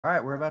All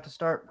right, we're about to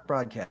start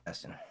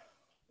broadcasting.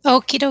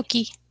 Okie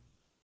dokie.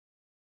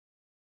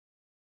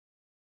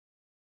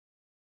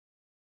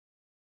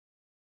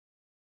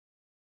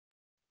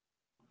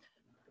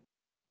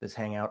 This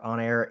Hangout on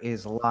Air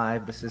is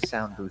live. This is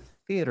Sound Booth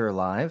Theater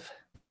Live.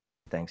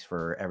 Thanks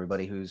for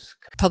everybody who's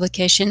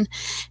Publication.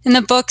 In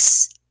the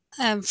books,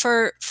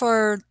 for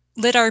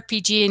lit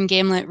RPG and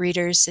gamelit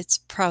readers, it's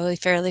probably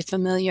fairly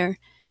familiar.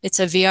 It's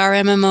a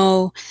VR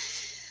MMO,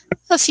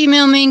 a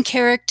female main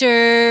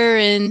character,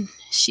 and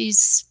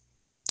she's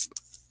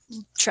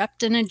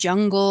trapped in a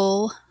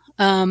jungle.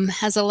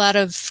 Has a lot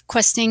of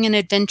questing and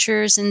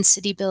adventures and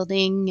city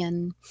building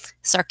and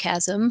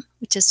sarcasm,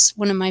 which is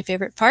one of my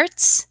favorite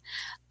parts.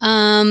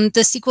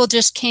 The sequel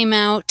just came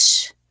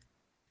out.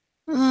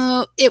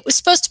 It was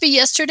supposed to be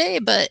yesterday,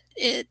 but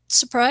it,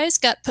 surprise,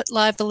 got put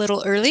live a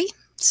little early.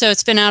 So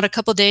it's been out a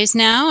couple days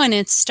now, and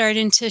it's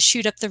starting to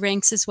shoot up the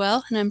ranks as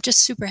well. And I'm just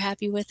super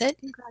happy with it.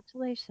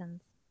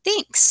 Congratulations.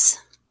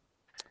 Thanks.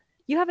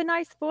 You have a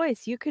nice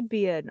voice. You could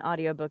be an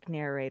audiobook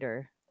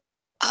narrator.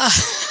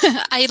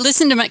 I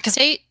listen to because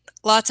I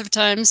lots of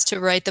times to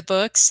write the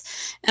books,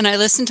 and I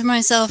listen to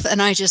myself, and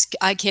I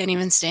can't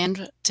even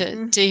stand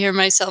to hear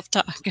myself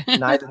talk.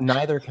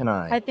 neither can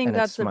I. I think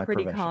that's a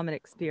pretty common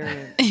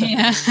experience.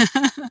 Yeah.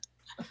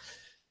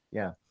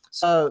 Yeah.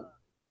 So,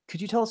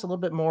 could you tell us a little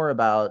bit more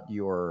about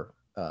your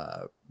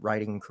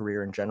writing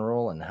career in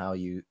general and how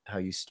you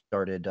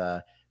started,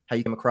 how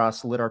you came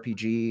across lit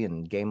RPG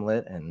and game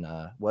lit, and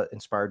what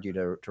inspired you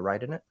to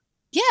write in it?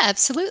 Yeah,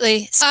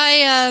 absolutely.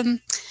 So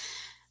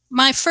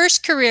my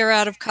first career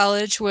out of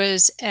college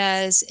was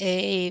as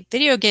a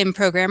video game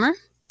programmer,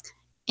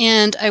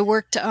 and I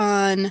worked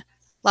on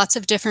lots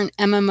of different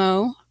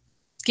MMO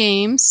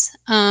games.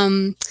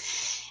 And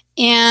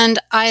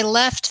I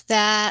left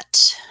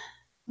that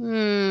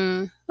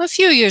a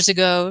few years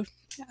ago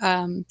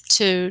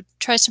to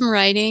try some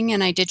writing,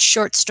 and I did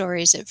short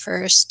stories at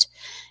first.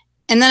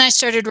 And then I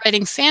started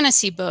writing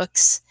fantasy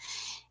books.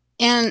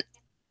 And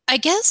I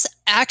guess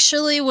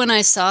actually when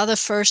I saw the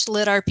first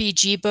lit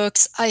RPG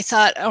books, I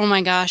thought, "Oh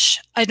my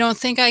gosh, I don't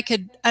think I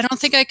could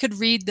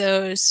read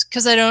those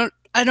because I don't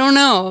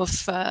know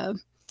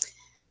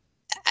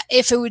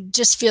if it would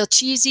just feel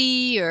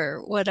cheesy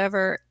or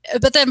whatever."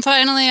 But then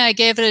finally I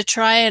gave it a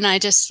try, and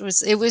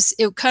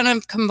it kind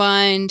of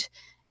combined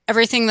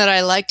everything that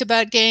I liked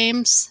about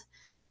games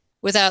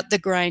without the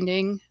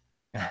grinding,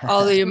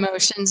 all the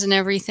emotions and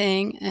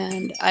everything.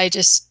 And I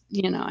just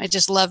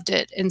loved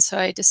it. And so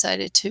I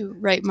decided to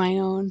write my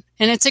own.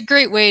 And it's a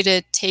great way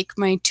to take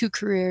my two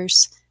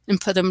careers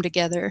and put them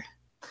together.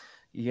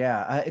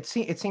 Yeah, it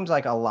seems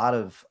like a lot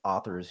of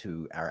authors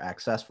who are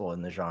successful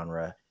in the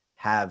genre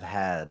have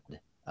had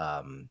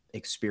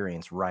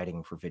experience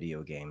writing for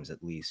video games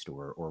at least,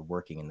 or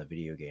working in the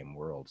video game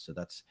world. So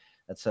that's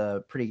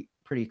a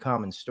pretty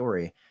common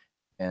story.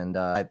 And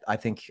I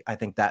think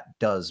that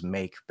does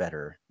make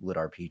better lit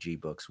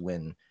RPG books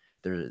when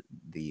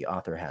the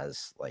author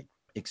has like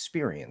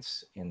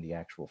experience in the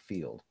actual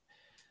field.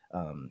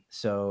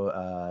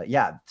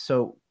 Yeah.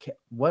 So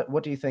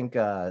what do you think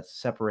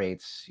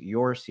separates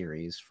your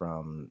series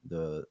from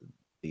the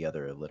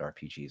other lit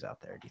RPGs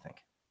out there? Do you think?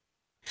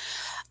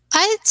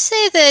 I'd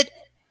say that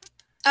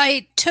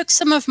I took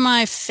some of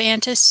my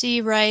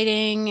fantasy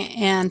writing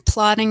and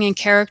plotting and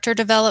character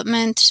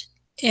development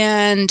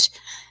and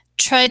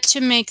tried to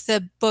make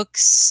the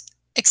books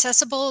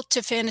accessible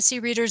to fantasy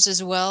readers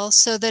as well,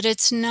 so that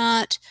it's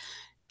not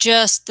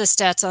just the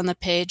stats on the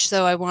page,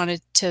 though I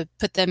wanted to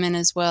put them in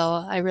as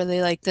well. I really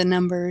like the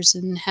numbers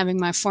and having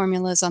my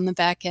formulas on the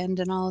back end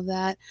and all of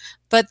that.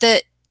 But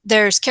that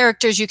there's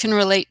characters you can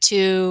relate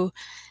to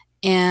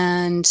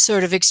and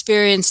sort of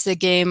experience the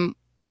game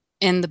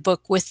in the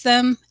book with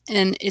them.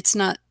 And it's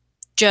not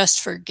just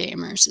for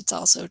gamers, it's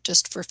also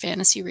just for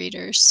fantasy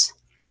readers.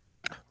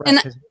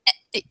 Right. And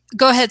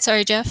go ahead.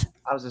 Sorry, Jeff.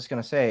 I was just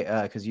going to say,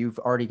 because you've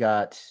already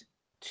got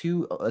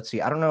two. Let's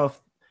see. I don't know if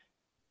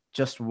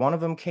just one of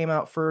them came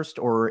out first,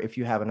 or if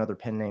you have another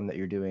pen name that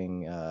you're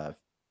doing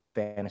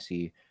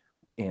fantasy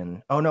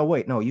in. Oh no,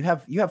 wait, no, you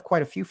have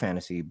quite a few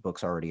fantasy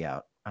books already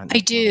out. I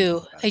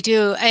do.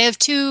 I have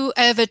two.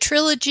 I have a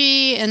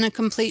trilogy and a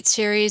complete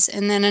series,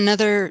 and then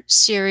another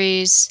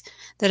series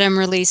that I'm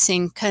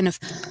releasing kind of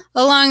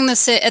along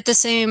at the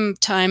same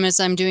time as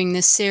I'm doing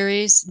this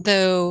series,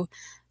 though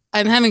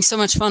I'm having so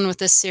much fun with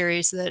this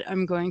series that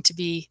I'm going to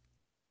be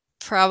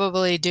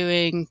probably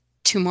doing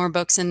 2 more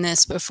books in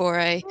this before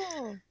I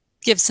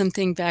give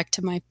something back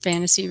to my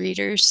fantasy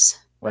readers.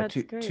 Well,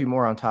 two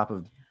more on top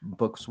of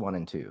books 1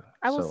 and 2.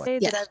 I will say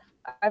that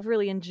I've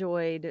really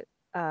enjoyed.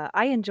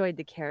 I enjoyed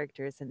the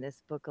characters in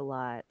this book a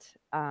lot.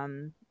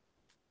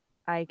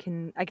 I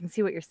can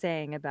see what you're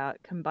saying about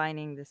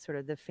combining this sort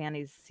of the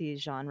fantasy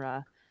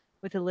genre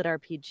with a lit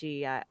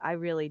RPG. I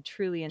really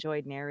truly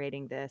enjoyed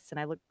narrating this, and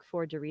I look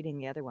forward to reading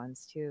the other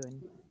ones too,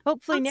 and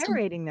hopefully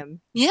narrating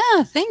them.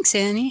 Yeah, thanks,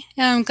 Annie.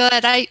 Yeah, I'm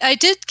glad. I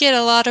did get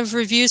a lot of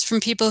reviews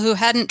from people who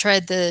hadn't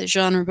tried the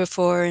genre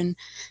before and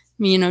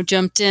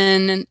jumped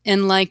in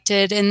and liked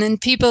it, and then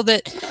people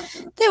that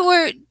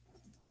were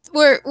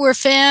were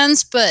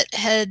fans, but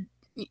had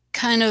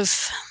kind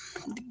of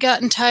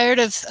gotten tired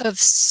of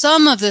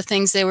some of the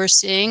things they were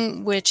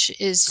seeing, which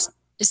is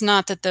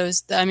not that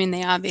those, I mean,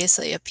 they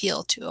obviously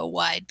appeal to a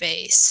wide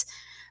base,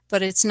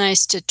 but it's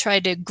nice to try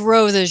to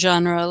grow the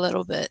genre a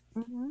little bit.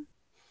 Mm-hmm.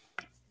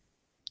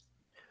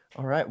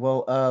 All right.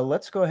 Well,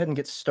 let's go ahead and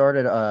get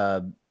started.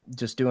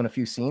 Just doing a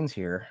few scenes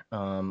here.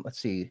 Let's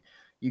see.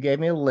 You gave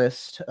me a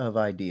list of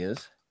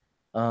ideas.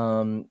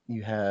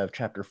 You have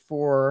chapter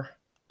 4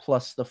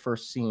 plus the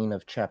first scene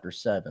of chapter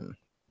 7.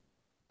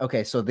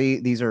 Okay, so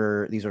these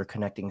are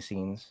connecting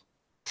scenes,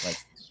 like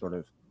sort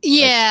of.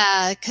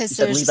 Yeah, Like, because you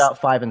said leave there's out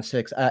 5 and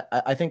 6.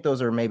 I think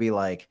those are maybe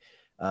like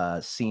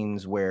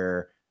scenes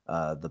where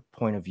the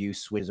point of view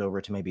switches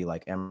over to maybe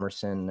like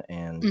Emerson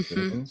and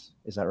Dickens.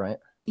 Is that right?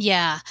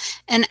 Yeah,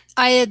 and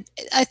I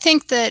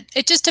think that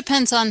it just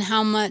depends on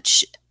how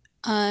much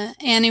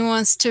Annie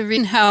wants to read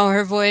and how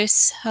her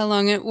voice, how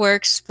long it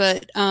works.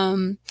 But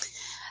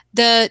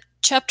the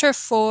chapter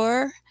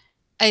 4,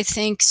 I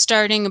think,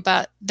 starting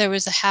about there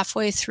was a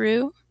halfway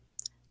through,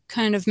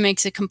 kind of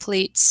makes a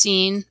complete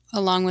scene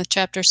along with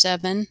chapter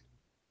 7.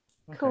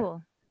 Okay.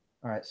 Cool.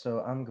 All right,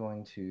 so I'm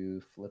going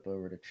to flip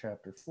over to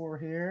chapter 4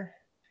 here.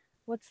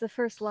 What's the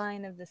first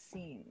line of the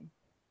scene?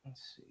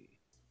 Let's see.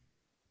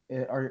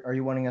 Are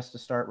you wanting us to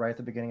start right at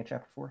the beginning of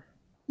chapter 4?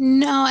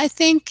 No, I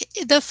think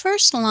the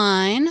first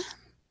line,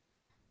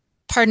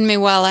 pardon me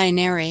while I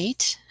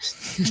narrate.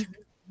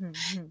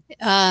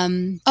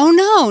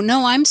 Oh,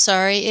 no, I'm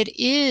sorry. It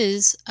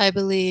is, I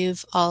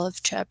believe, all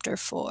of chapter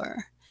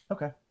 4.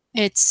 Okay.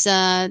 It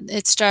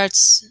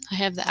starts, I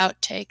have the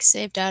outtake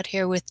saved out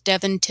here with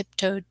Devon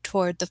tiptoed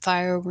toward the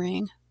fire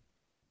ring.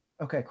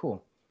 Okay,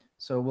 cool.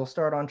 So we'll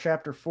start on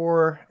chapter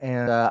 4,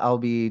 and I'll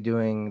be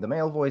doing the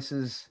male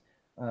voices.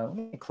 Let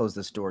me close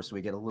this door so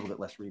we get a little bit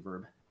less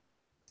reverb.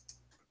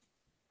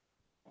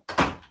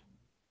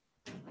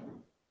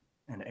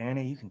 And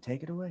Annie, you can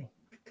take it away.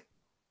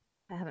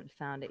 I haven't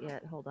found it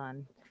yet. Hold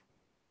on.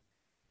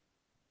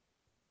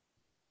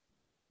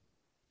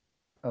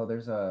 Oh,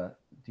 there's a.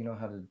 Do you know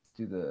how to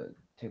do the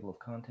table of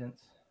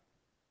contents?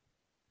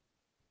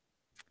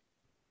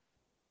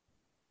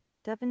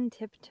 Devon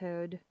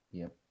tiptoed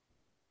Yep.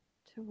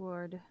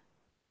 toward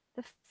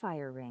the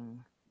fire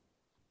ring.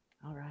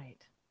 All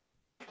right.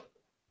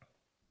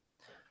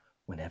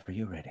 Whenever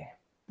you're ready.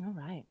 All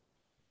right.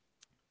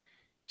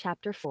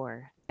 Chapter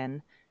 4.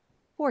 And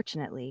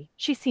fortunately,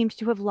 she seemed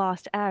to have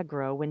lost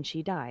aggro when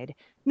she died,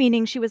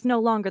 meaning she was no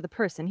longer the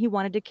person he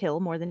wanted to kill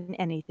more than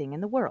anything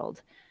in the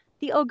world.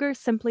 The ogre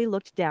simply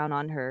looked down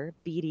on her,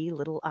 beady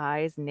little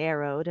eyes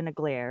narrowed in a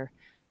glare.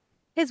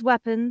 His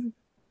weapon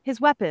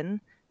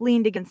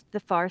leaned against the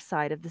far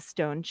side of the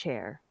stone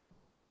chair.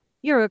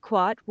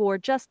 Uruquat wore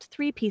just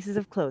 3 pieces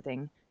of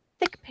clothing,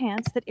 thick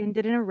pants that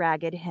ended in a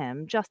ragged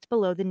hem just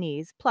below the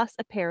knees, plus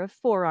a pair of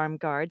forearm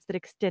guards that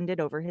extended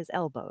over his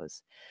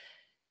elbows.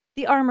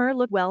 The armor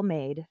looked well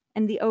made,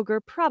 and the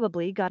ogre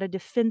probably got a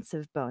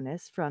defensive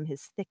bonus from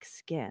his thick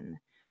skin.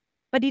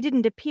 But he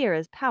didn't appear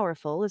as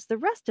powerful as the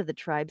rest of the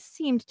tribe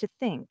seemed to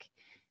think.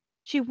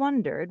 She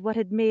wondered what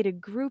had made a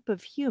group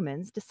of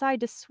humans decide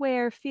to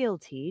swear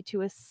fealty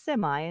to a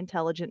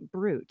semi-intelligent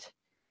brute.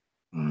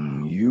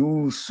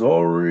 You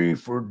sorry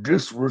for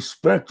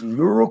disrespect,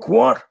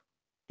 Uruquat?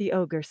 The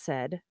ogre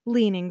said,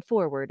 leaning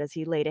forward as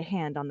he laid a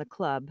hand on the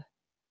club.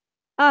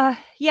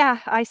 Yeah,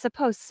 I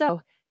suppose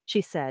so, she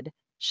said,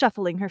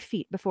 shuffling her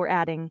feet before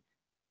adding,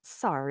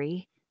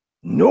 sorry.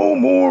 No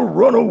more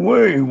run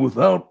away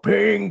without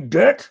paying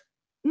debt?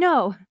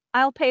 No,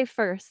 I'll pay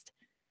first.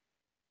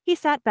 He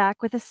sat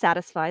back with a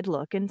satisfied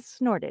look and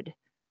snorted.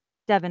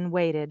 Devon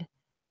waited.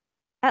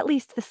 At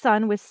least the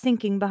sun was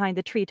sinking behind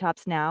the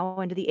treetops now,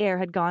 and the air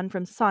had gone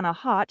from sauna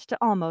hot to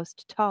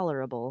almost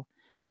tolerable.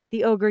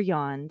 The ogre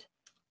yawned.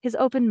 His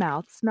open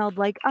mouth smelled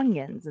like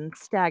onions and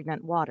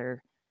stagnant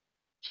water.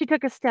 She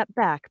took a step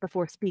back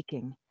before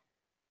speaking.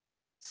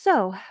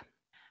 So,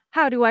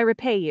 how do I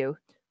repay you?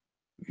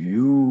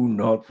 You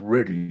not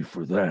ready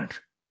for that.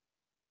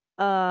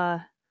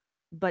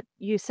 But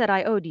you said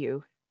I owed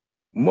you,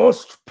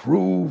 Must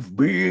prove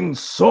being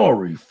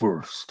sorry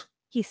first.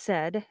 he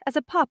said as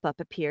a pop-up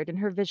appeared in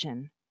her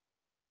vision.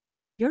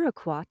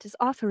 Uruquat is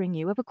offering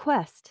you a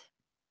quest.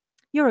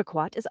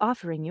 Uruquat is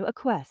offering you a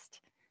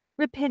quest.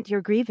 Repent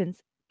your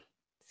grievance.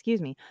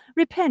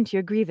 Repent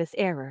your grievous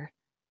error.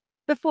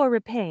 Before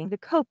repaying the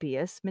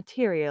copious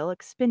material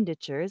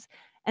expenditures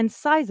and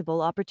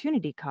sizable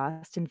opportunity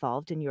cost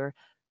involved in your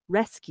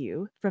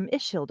rescue from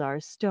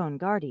Ishildar's stone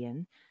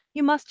guardian,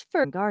 you must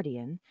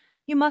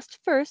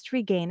first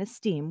regain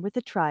esteem with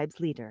the tribe's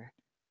leader.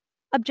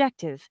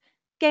 Objective: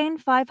 gain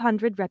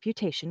 500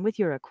 reputation with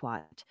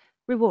Uruquat.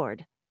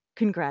 Reward: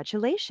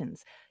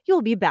 congratulations,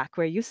 you'll be back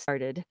where you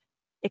started.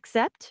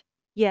 Accept?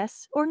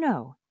 Yes or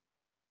no?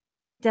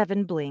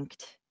 Devon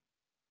blinked.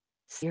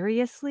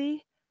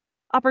 Seriously?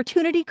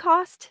 Opportunity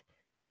cost?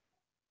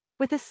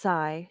 With a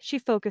sigh, she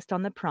focused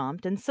on the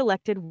prompt and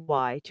selected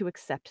Y to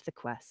accept the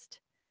quest.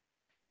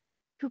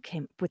 Who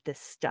came up with this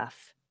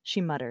stuff? She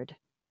muttered.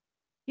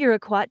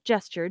 Uruquat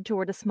gestured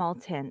toward a small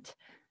tent.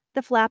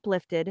 The flap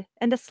lifted,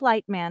 and a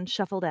slight man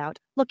shuffled out,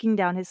 looking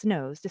down his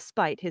nose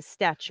despite his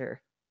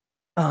stature.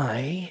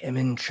 I am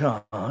in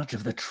charge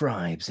of the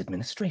tribe's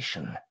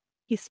administration.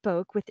 He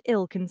spoke with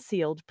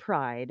ill-concealed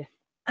pride.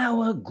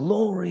 Our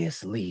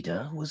glorious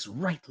leader was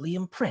rightly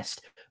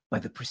impressed by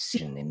the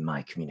precision in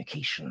my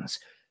communications.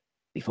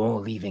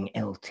 Before leaving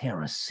El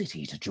Terra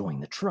City to join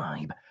the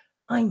tribe,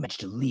 I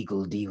managed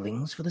legal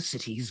dealings for the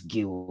city's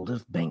Guild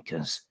of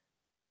Bankers.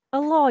 A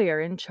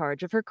lawyer in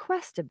charge of her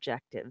quest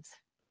objectives.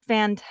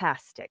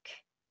 Fantastic.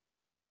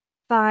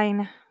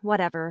 Fine,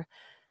 whatever.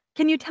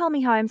 Can you tell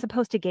me how I'm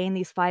supposed to gain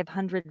these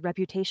 500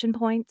 reputation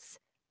points?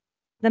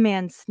 The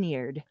man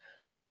sneered.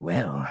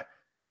 Well,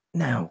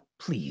 now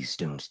please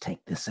don't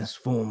take this as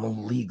formal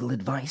legal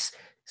advice,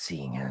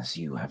 seeing as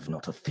you have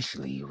not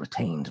officially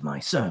retained my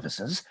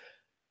services,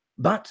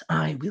 but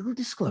I will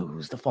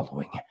disclose the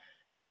following.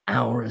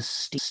 Our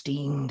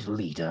esteemed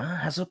leader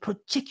has a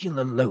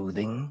particular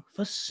loathing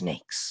for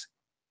snakes.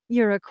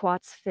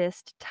 Uruquat's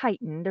fist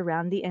tightened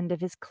around the end of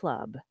his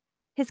club.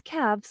 His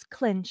calves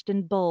clenched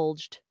and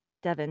bulged.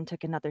 Devon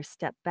took another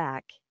step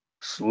back.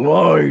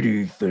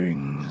 Slidey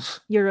things.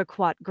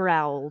 Uruquat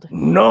growled.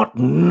 Not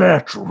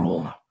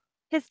natural.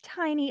 His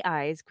tiny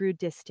eyes grew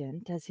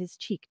distant as his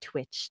cheek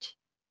twitched.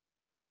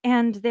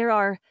 And there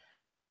are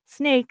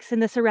snakes in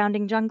the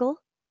surrounding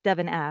jungle?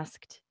 Devon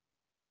asked.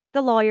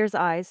 The lawyer's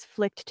eyes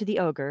flicked to the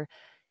ogre.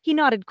 He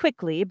nodded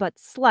quickly, but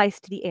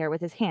sliced the air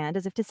with his hand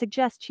as if to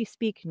suggest she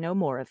speak no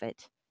more of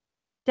it.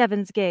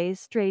 Devon's gaze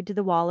strayed to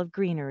the wall of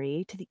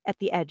greenery at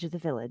the edge of the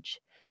village.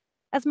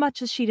 As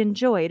much as she'd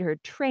enjoyed her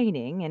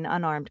training in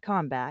unarmed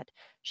combat,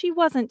 she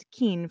wasn't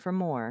keen for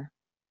more.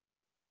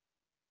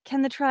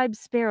 Can the tribe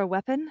spare a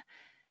weapon?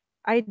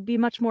 I'd be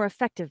much more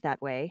effective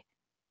that way.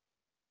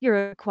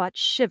 Uruquat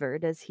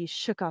shivered as he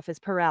shook off his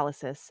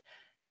paralysis.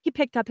 He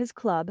picked up his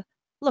club,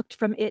 looked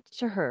from it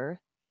to her,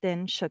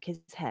 then shook his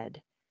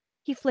head.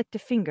 He flicked a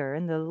finger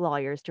in the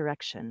lawyer's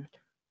direction.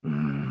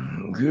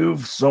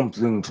 Give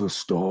something to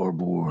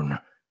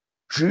Starborn.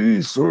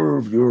 She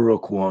serve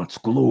Uruquat's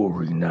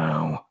glory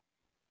now.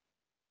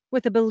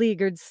 With a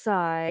beleaguered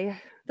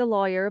sigh, the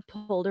lawyer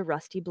pulled a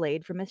rusty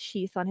blade from a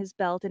sheath on his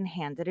belt and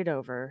handed it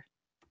over.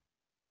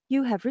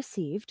 You have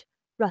received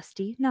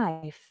rusty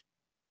knife.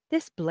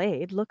 This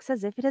blade looks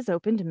as if it has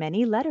opened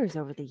many letters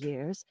over the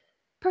years,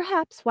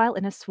 perhaps while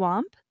in a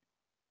swamp.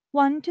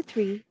 1 to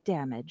 3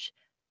 damage,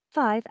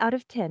 5 out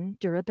of 10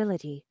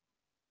 durability.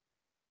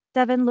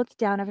 Devon looked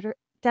down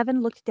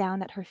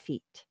at her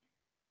feet.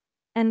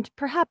 And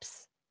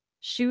perhaps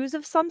shoes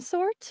of some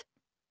sort?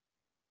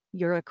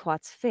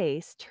 Uruquat's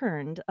face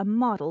turned a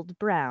mottled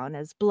brown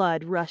as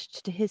blood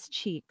rushed to his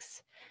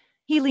cheeks.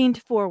 He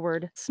leaned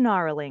forward,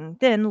 snarling,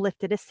 then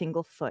lifted a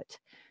single foot.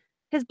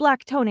 His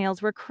black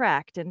toenails were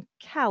cracked, and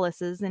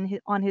calluses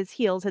on his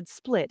heels had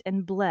split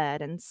and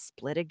bled and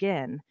split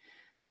again.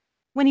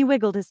 When he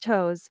wiggled his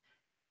toes,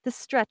 the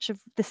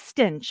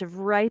stench of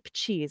ripe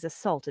cheese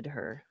assaulted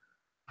her.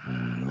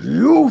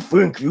 You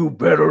think you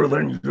better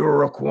than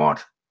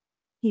Uruquat?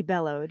 He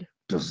bellowed.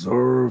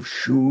 Deserve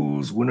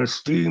shoes when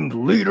esteemed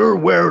leader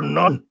wear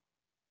none?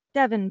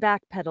 Devon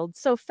backpedaled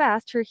so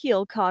fast her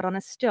heel caught on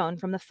a stone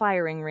from the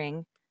firing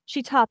ring.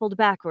 She toppled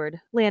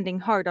backward, landing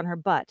hard on her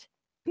butt.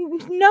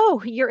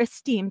 No, your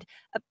esteemed.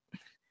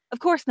 Of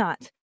course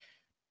not.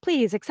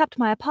 Please accept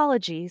my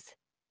apologies.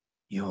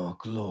 Your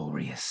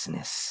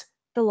gloriousness,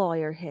 the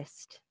lawyer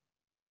hissed.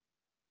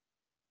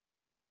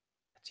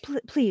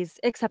 Please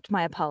accept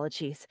my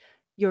apologies.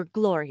 Your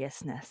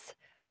gloriousness.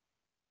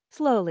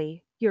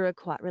 Slowly,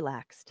 Uruquat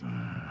relaxed.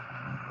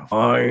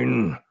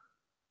 Fine.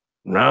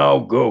 Now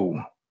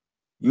go.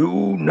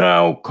 You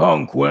now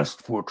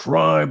conquest for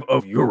tribe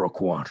of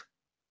Uruquat.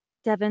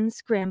 Devon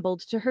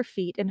scrambled to her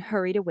feet and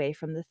hurried away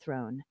from the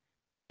throne.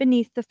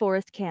 Beneath the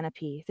forest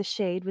canopy, the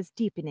shade was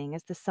deepening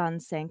as the sun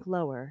sank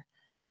lower.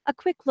 A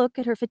quick look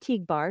at her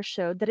fatigue bar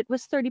showed that it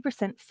was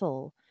 30%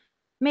 full.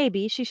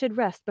 Maybe she should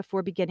rest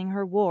before beginning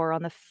her war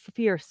on the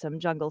fearsome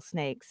jungle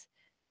snakes.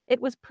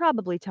 It was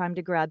probably time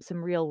to grab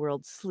some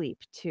real-world sleep,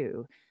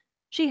 too.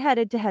 She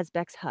headed to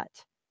Hezbeck's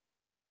hut.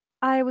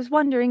 I was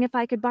wondering if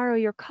I could borrow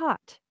your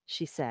cot,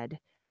 she said.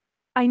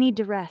 I need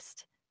to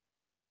rest.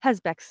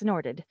 Hezbeck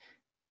snorted.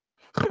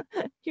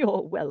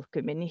 You're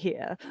welcome in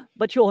here,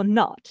 but you're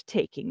not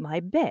taking my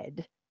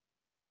bed.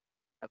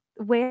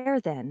 Where,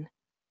 then?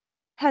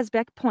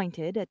 Hezbeck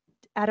pointed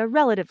at a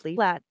relatively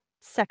flat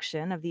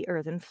section of the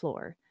earthen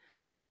floor.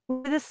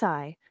 With a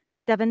sigh,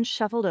 Devon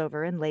shuffled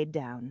over and laid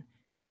down.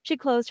 She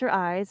closed her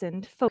eyes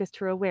and focused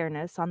her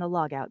awareness on the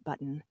logout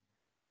button.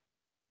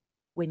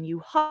 When you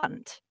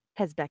hunt,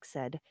 Hezbeck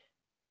said,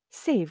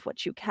 save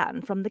what you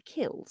can from the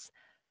kills.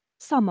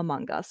 Some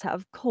among us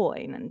have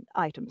coin and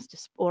items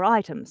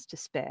to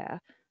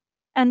spare,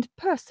 and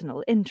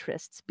personal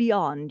interests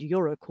beyond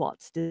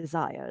Uruquat's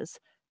desires.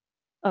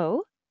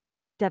 Oh?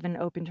 Devon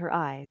opened her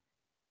eyes.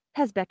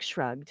 Hezbeck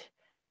shrugged.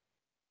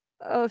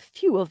 A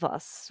few of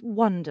us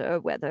wonder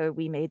whether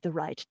we made the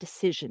right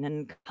decision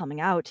in coming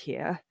out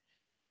here.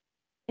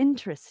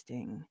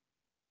 Interesting.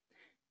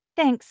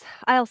 Thanks,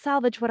 I'll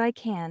salvage what I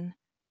can.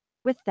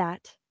 With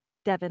that,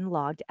 Devin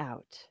logged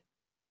out.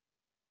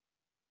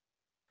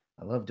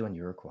 I love doing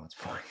Uruquat's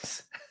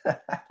voice.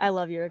 I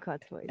love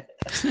Ellicott's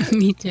voice.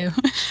 Me too.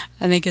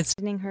 I think it's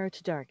Sending her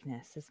to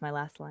darkness is my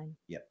last line.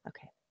 Yep.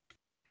 Okay.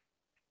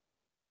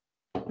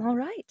 All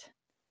right.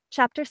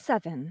 Chapter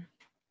 7.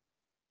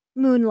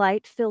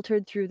 Moonlight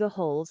filtered through the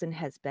holes in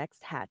Hesbeck's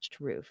thatched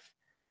roof.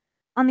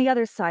 On the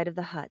other side of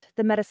the hut,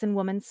 the medicine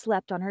woman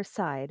slept on her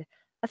side,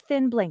 a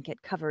thin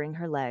blanket covering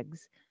her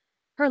legs.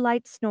 Her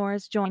light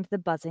snores joined the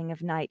buzzing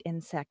of night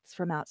insects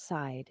from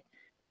outside.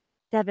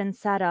 Devin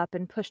sat up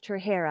and pushed her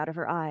hair out of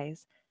her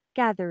eyes.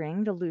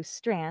 Gathering the loose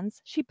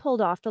strands, she pulled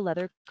off the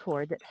leather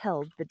cord that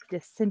held the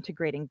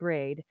disintegrating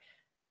braid,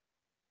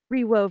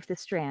 rewove the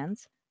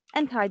strands,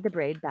 and tied the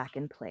braid back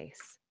in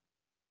place.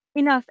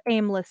 Enough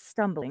aimless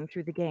stumbling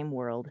through the game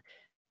world.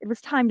 It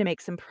was time to make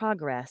some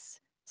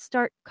progress,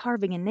 start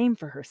carving a name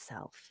for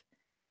herself.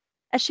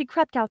 As she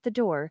crept out the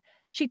door,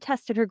 she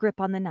tested her grip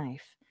on the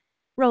knife,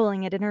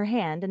 rolling it in her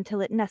hand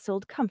until it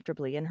nestled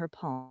comfortably in her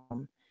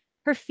palm.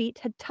 Her feet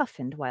had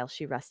toughened while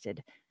she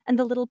rested, and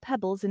the little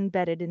pebbles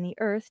embedded in the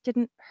earth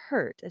didn't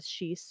hurt as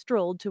she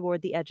strolled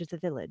toward the edge of the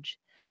village.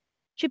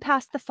 She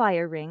passed the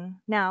fire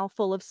ring, now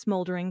full of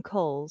smoldering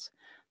coals.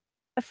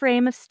 A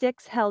frame of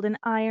sticks held an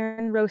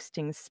iron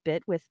roasting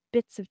spit with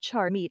bits of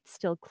charred meat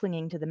still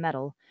clinging to the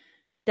metal.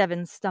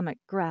 Devin's stomach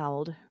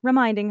growled,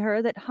 reminding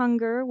her that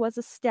hunger was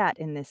a stat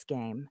in this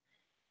game.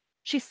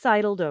 She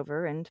sidled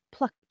over and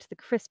plucked the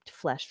crisped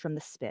flesh from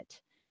the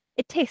spit.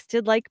 It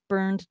tasted like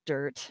burned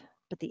dirt,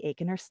 but the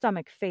ache in her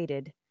stomach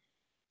faded.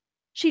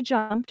 She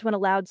jumped when a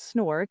loud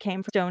snore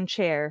came from the stone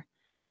chair.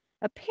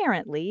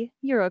 Apparently,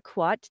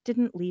 Uruquat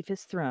didn't leave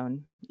his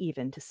throne,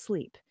 even to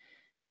sleep.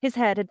 His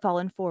head had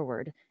fallen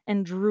forward,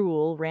 and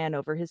drool ran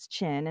over his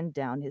chin and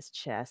down his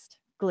chest,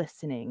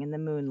 glistening in the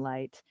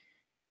moonlight.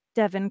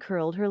 Devin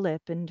curled her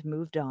lip and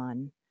moved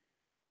on.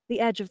 At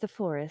the edge of the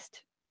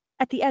forest,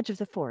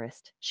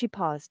 she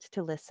paused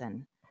to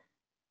listen.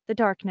 The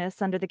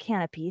darkness under the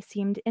canopy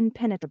seemed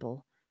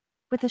impenetrable.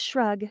 With a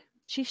shrug,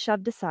 she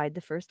shoved aside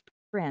the first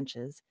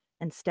branches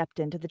and stepped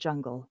into the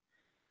jungle.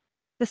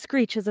 The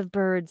screeches of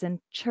birds and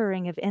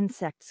churring of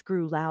insects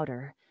grew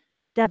louder.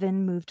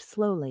 Devin moved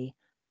slowly,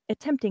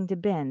 attempting to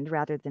bend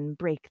rather than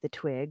break the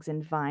twigs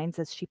and vines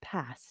as she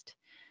passed.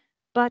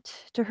 But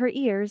to her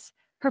ears,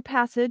 her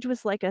passage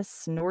was like a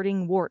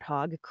snorting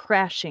warthog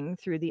crashing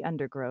through the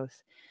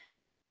undergrowth.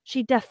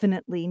 She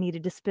definitely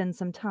needed to spend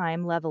some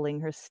time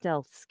leveling her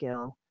stealth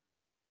skill.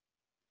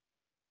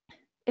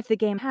 If the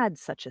game had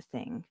such a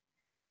thing.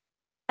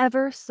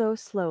 Ever so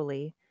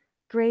slowly,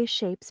 gray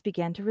shapes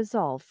began to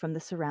resolve from the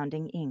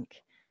surrounding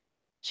ink.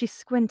 She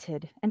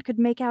squinted and could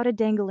make out a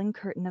dangling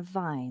curtain of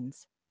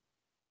vines.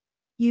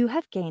 You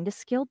have gained a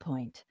skill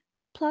point.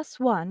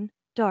 +1,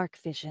 dark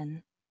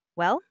vision.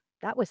 Well,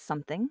 that was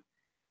something.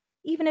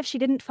 Even if she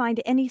didn't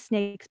find any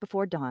snakes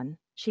before dawn,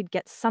 she'd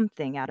get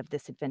something out of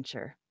this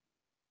adventure.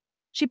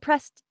 She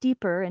pressed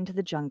deeper into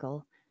the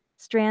jungle.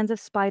 Strands of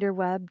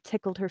spiderweb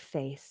tickled her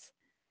face.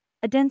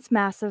 A dense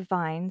mass of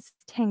vines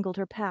tangled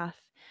her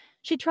path.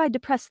 She tried to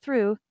press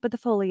through, but the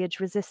foliage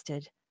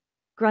resisted.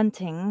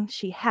 Grunting,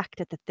 she hacked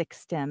at the thick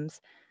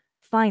stems.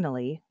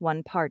 Finally,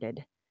 one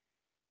parted.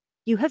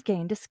 You have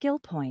gained a skill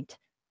point.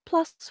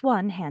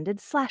 +1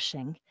 handed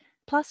slashing.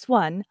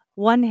 +1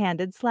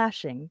 one-handed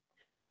slashing.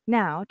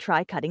 Now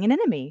try cutting an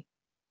enemy.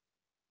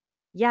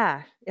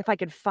 Yeah, if I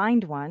could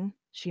find one,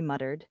 she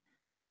muttered.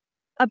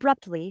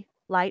 Abruptly,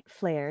 light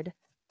flared,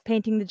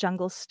 painting the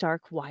jungle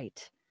stark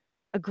white.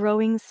 A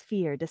growing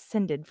sphere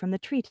descended from the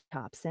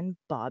treetops and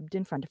bobbed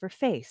in front of her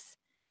face.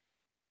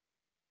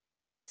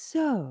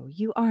 So,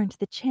 you aren't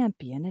the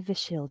champion of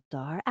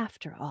Ishildar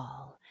after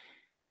all.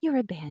 You're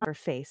a band her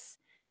face.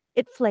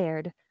 It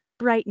flared,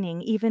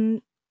 brightening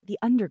even the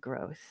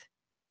undergrowth.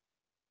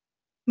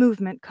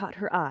 Movement caught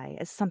her eye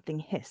as something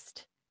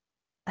hissed.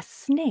 A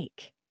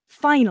snake!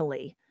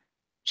 Finally!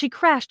 She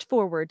crashed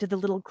forward to the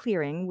little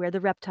clearing where the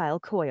reptile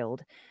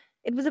coiled.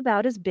 It was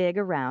about as big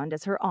around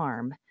as her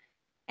arm.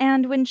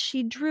 And when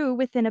she drew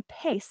within a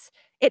pace,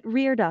 it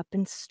reared up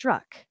and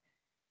struck.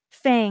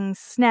 Fangs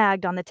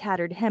snagged on the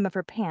tattered hem of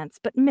her pants,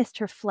 but missed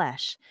her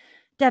flesh.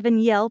 Devin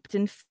yelped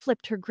and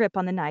flipped her grip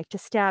on the knife to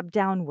stab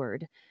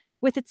downward.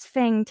 With its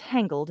fang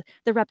tangled,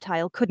 the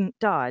reptile couldn't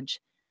dodge.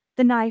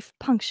 The knife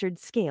punctured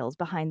scales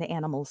behind the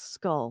animal's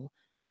skull.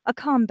 A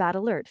combat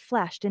alert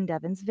flashed in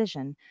Devin's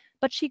vision,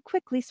 but she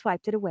quickly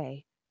swiped it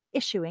away,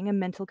 issuing a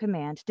mental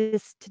command to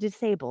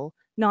disable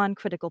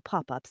non-critical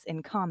pop-ups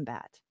in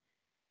combat.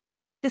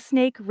 The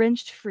snake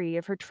wrenched free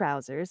of her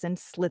trousers and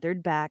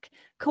slithered back,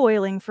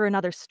 coiling for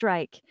another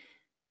strike.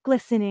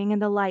 Glistening in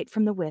the light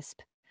from the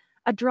wisp,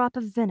 a drop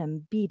of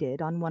venom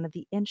beaded on one of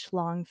the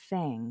inch-long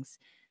fangs.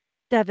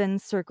 Devin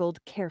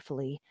circled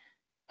carefully.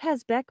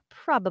 Hesbeck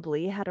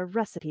probably had a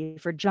recipe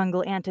for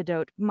jungle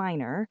antidote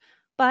minor,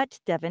 but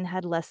Devin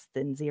had less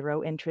than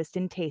zero interest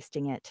in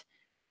tasting it.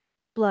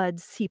 Blood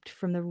seeped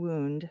from the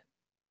wound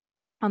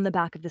on the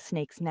back of the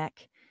snake's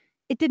neck.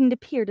 It didn't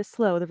appear to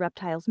slow the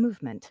reptile's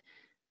movement.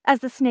 As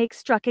the snake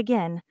struck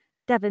again,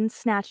 Devon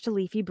snatched a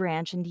leafy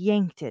branch and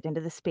yanked it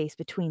into the space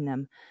between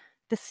them.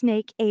 The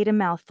snake ate a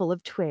mouthful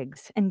of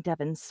twigs, and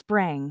Devon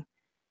sprang.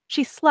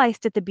 She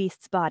sliced at the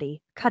beast's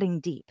body, cutting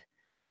deep.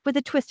 With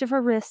a twist of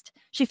her wrist,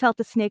 she felt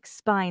the snake's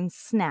spine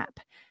snap.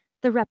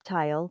 The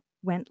reptile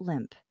went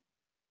limp.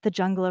 The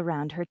jungle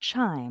around her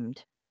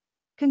chimed.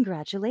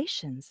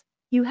 Congratulations,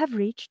 you have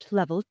reached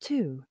level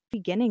 2.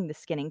 Beginning the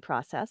skinning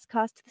process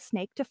caused the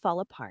snake to fall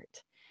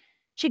apart.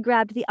 She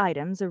grabbed the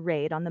items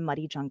arrayed on the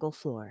muddy jungle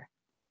floor.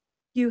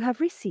 You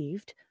have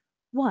received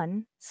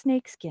 1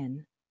 snake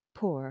skin,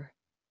 poor,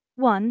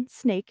 1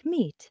 snake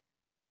meat,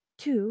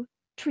 2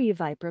 tree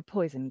viper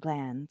poison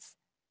glands.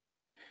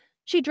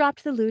 She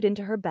dropped the loot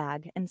into her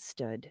bag and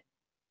stood.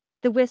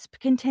 The wisp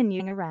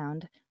continuing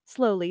around,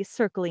 slowly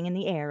circling in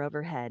the air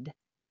overhead.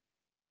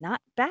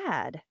 Not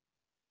bad,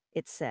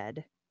 it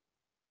said.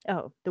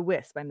 Oh, the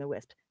wisp, I'm the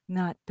wisp.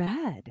 Not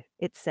bad,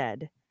 it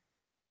said.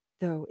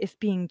 Though if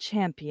being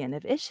champion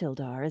of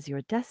Ishildar is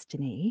your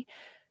destiny,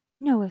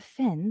 no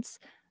offense,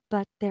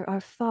 but there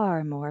are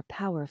far more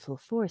powerful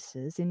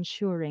forces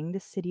ensuring the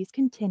city's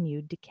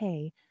continued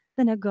decay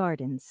than a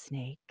garden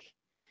snake.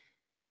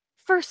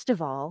 First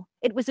of all,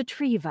 it was a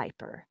tree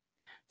viper.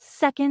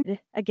 Second,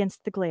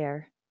 against the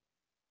glare.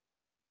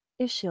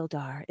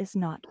 Ishildar is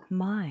not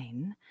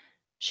mine.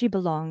 She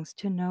belongs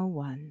to no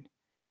one.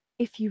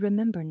 If you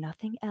remember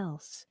nothing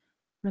else,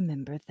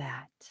 remember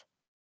that.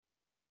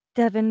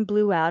 Devon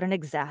blew out an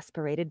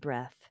exasperated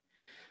breath.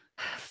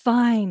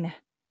 Fine.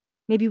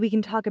 Maybe we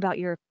can talk about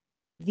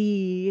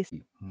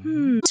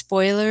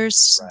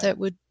spoilers Right. that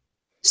would.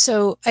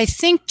 So I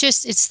think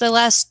just it's the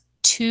last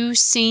 2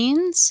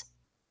 scenes.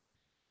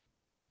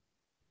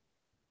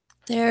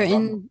 They're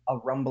in. A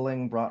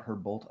rumbling brought her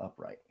bolt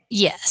upright.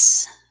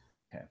 Yes.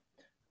 Okay.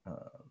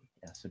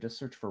 Yeah, so just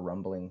search for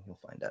rumbling. You'll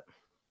find it.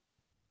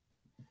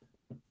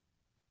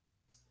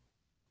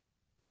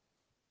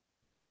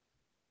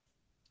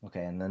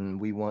 Okay, and then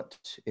we want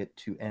it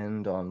to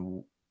end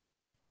on...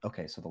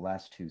 Okay, so the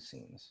last 2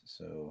 scenes.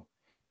 So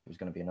there's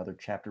going to be another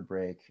chapter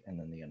break and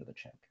then the end of the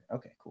chapter.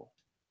 Okay, cool.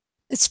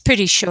 It's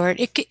pretty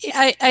short.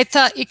 I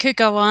thought it could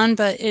go on,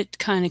 but it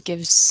kind of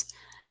gives...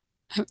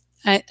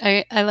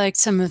 I like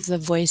some of the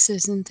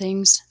voices and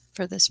things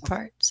for this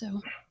part,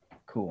 so...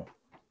 Cool.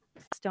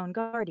 Stone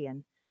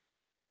Guardian.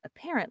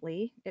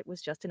 Apparently, it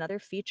was just another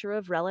feature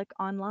of Relic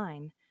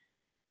Online.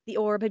 The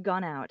orb had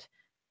gone out,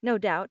 no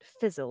doubt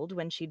fizzled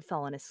when she'd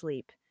fallen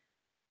asleep.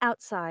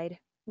 Outside,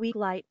 weak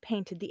light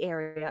painted the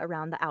area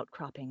around the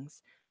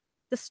outcroppings.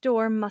 The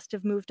storm must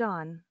have moved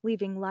on,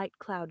 leaving light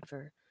cloud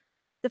cover.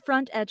 The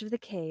front edge of the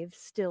cave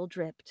still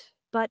dripped,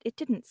 but it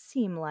didn't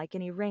seem like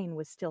any rain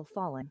was still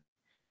falling.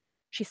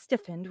 She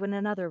stiffened when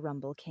another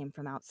rumble came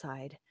from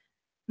outside.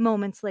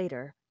 Moments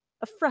later,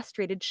 a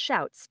frustrated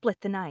shout split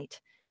the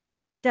night.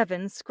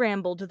 Devon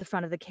scrambled to the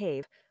front of the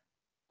cave.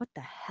 What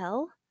the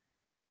hell?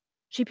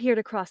 She peered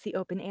across the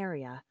open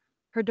area.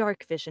 Her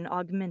dark vision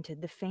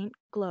augmented the faint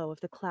glow of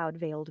the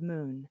cloud-veiled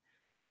moon.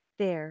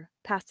 There,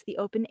 past the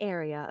open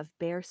area of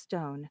bare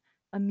stone,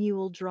 a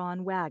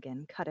mule-drawn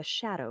wagon cut a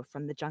shadow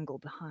from the jungle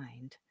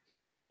behind.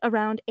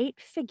 Around 8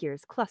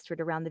 figures clustered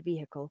around the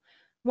vehicle,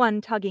 one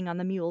tugging on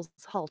the mule's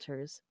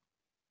halters.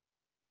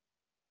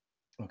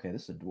 Okay,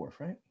 this is a dwarf,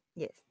 right?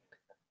 Yes.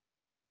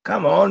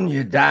 Come on,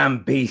 you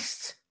damn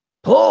beasts!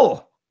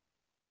 Pull!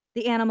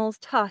 The animals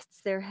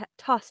tossed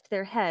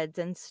their heads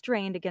and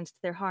strained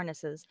against their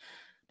harnesses,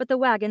 but the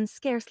wagon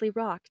scarcely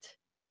rocked.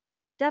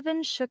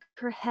 Devon shook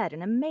her head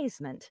in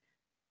amazement.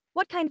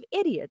 What kind of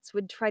idiots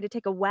would try to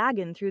take a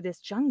wagon through this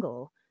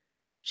jungle?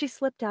 She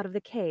slipped out of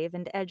the cave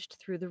and edged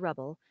through the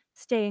rubble,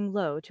 staying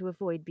low to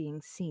avoid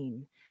being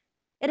seen.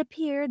 It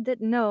appeared that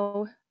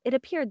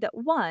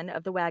one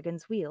of the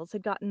wagon's wheels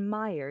had gotten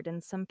mired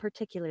in some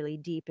particularly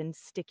deep and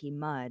sticky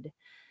mud.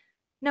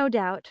 No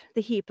doubt,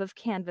 the heap of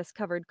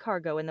canvas-covered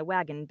cargo in the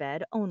wagon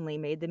bed only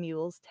made the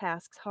mule's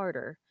tasks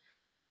harder.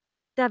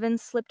 Devon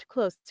slipped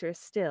closer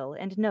still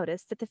and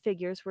noticed that the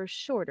figures were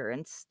shorter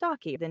and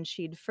stockier than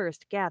she'd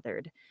first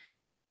gathered.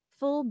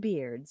 Full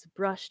beards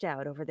brushed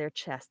out over their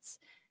chests,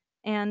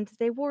 and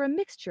they wore a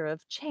mixture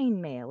of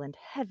chainmail and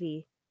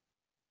heavy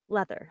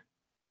leather.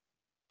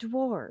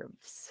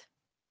 Dwarves.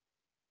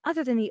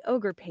 Other than the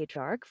ogre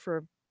patriarch,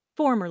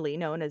 formerly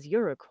known as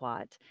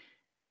Uruquat,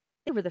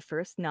 they were the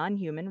first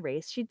non-human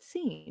race she'd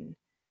seen.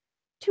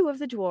 2 of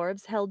the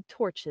dwarves held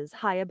torches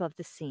high above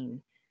the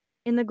scene.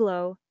 In the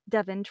glow,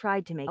 Devon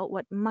tried to make out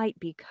what might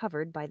be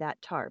covered by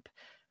that tarp,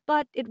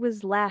 but it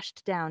was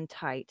lashed down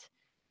tight.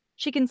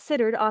 She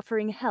considered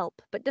offering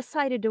help, but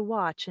decided to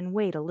watch and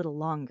wait a little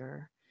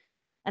longer.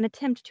 An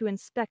attempt to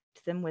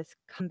inspect them with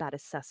combat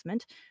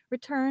assessment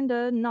returned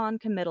a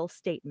non-committal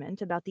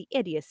statement about the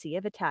idiocy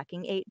of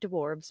attacking 8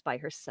 dwarves by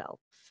herself.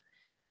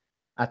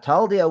 I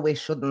told you we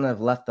shouldn't have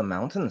left the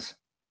mountains.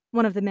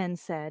 One of the men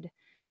said.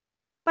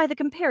 By the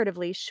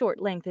comparatively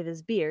short length of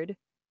his beard,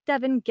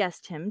 Devon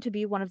guessed him to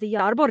be one of the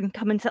Yarborn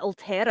coming to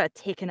Altera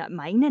taking up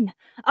mining.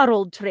 Our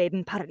old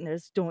trading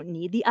partners don't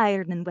need the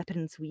iron and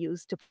weapons we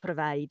used to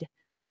provide.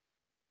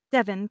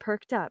 Devon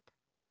perked up.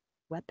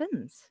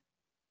 Weapons?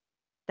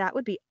 That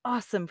would be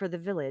awesome for the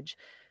village,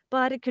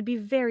 but it could be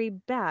very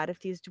bad if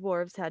these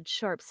dwarves had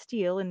sharp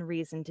steel and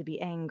reason to be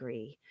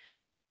angry.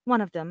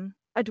 One of them,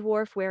 a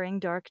dwarf wearing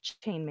dark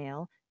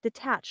chainmail,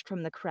 detached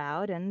from the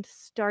crowd and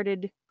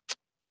started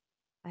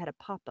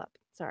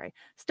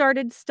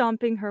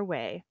stomping her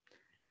way.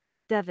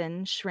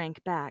 Devon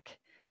shrank back,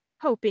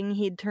 hoping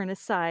he'd turn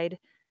aside,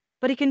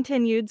 but he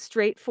continued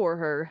straight for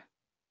her.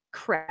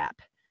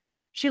 Crap.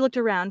 She looked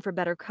around for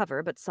better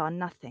cover but saw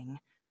nothing.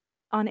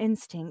 On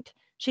instinct,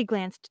 she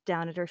glanced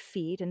down at her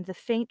feet and the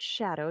faint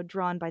shadow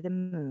drawn by the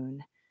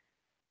moon.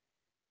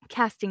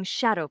 Casting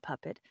Shadow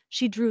Puppet,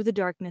 she drew the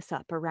darkness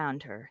up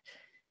around her.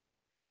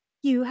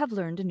 You have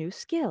learned a new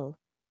skill.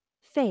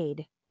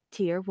 Fade,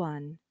 Tier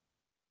 1.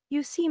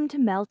 You seem to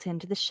melt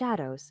into the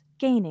shadows,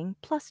 gaining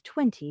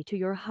 +20 to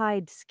your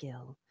hide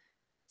skill.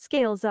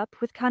 Scales up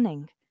with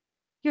cunning.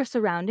 Your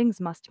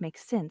surroundings must make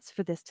sense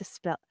for this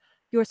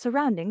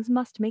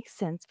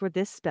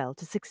spell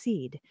to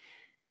succeed.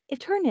 If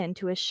turn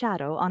into a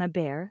shadow on a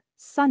bare,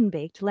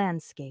 sun-baked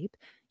landscape,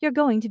 you're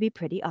going to be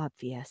pretty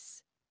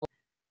obvious.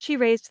 She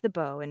raised the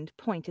bow and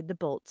pointed the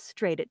bolt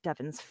straight at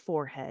Devon's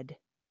forehead.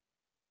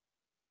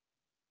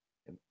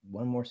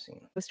 One more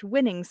scene. Most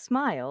winning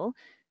smile,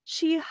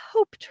 she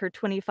hoped her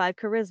 25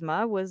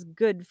 charisma was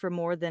good for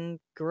more than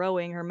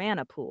growing her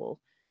mana pool.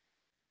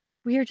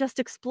 We're just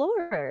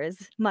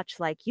explorers, much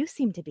like you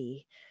seem to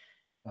be.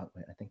 Oh,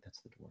 wait, I think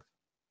that's the dwarf.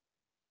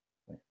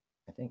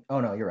 Oh,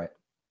 no, you're right.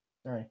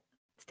 All right.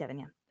 It's Devon,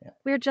 yeah. Yeah.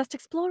 We're just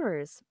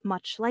explorers,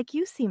 much like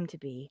you seem to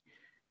be.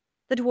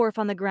 The dwarf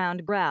on the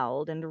ground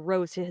growled and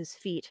rose to his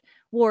feet,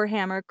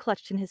 warhammer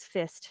clutched in his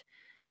fist.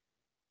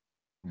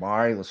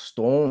 By the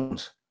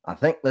stones, I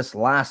think this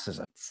lass is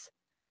a...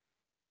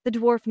 The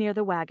dwarf near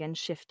the wagon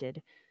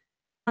shifted,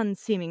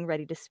 unseeming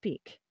ready to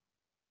speak.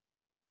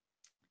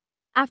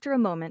 After a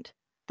moment,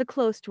 the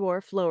close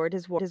dwarf lowered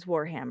his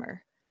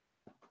warhammer.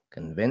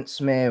 Convince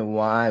me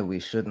why we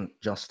shouldn't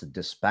just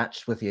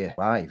dispatch with you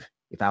alive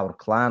if our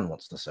clan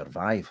wants to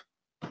survive.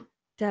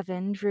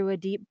 Devon drew a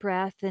deep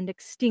breath and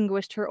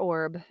extinguished her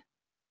orb.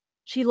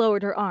 She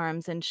lowered her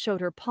arms and showed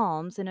her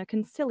palms in a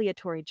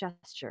conciliatory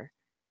gesture.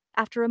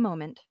 After a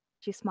moment,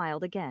 she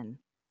smiled again.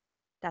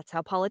 That's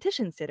how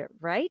politicians did it,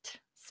 right?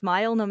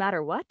 Smile no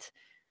matter what?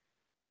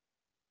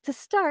 To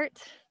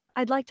start,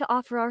 I'd like to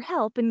offer our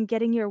help in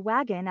getting your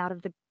wagon out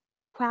of that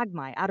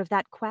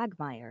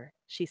quagmire,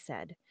 she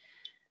said.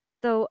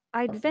 Though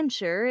I'd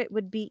venture it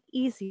would be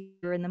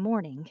easier in the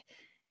morning.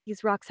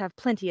 These rocks have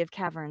plenty of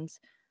caverns.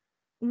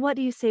 What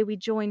do you say we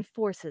join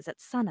forces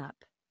at sunup?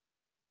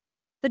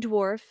 The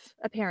dwarf,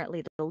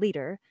 apparently the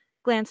leader,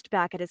 glanced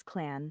back at his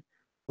clan.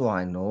 Oh,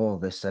 I know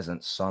this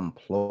isn't some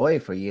ploy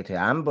for you to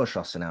ambush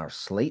us in our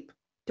sleep,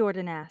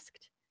 Jordan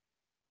asked.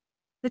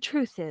 The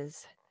truth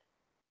is,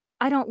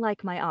 I don't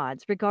like my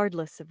odds,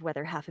 regardless of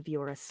whether half of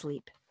you are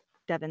asleep,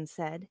 Devon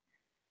said.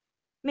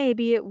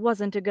 Maybe it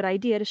wasn't a good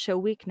idea to show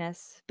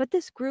weakness, but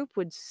this group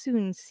would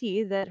soon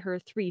see that her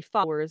 3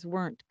 followers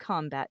weren't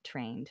combat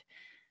trained.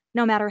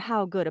 No matter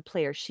how good a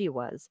player she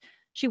was,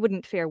 she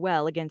wouldn't fare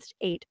well against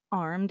 8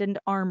 armed and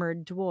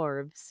armored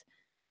dwarves.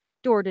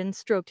 Jordan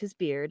stroked his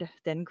beard,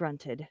 then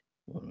grunted.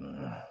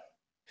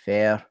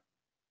 Fair.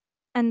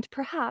 And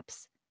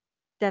perhaps,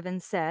 Devon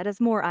said as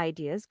more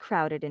ideas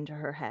crowded into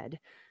her head,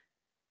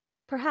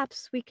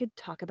 perhaps we could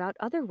talk about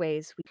other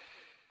ways we...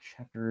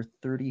 Chapter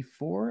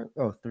 34?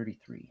 Oh,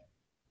 33.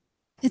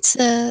 It's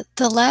the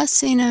last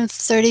scene of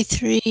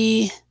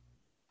 33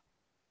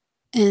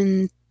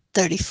 and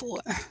 34.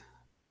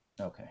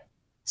 Okay.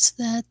 So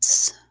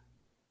that's...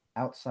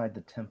 Outside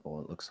the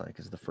temple, it looks like,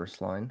 is the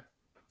first line.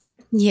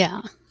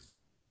 Yeah.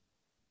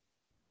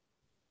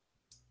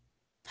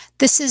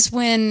 This is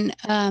when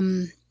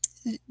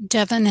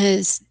Devon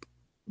has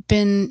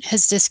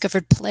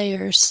discovered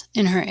players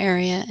in her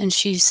area, and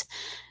she's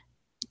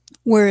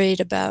worried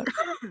about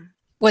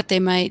what they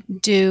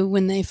might do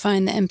when they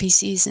find the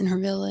NPCs in her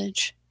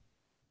village.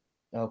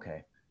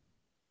 Okay.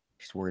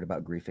 She's worried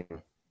about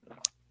griefing.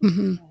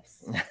 Mm-hmm.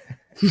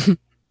 Yes.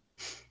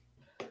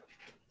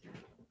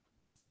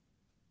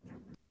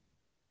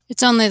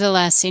 It's only the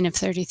last scene of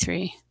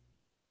 33.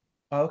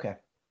 Oh, okay.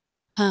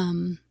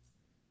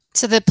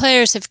 So the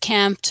players have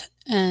camped,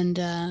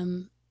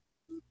 and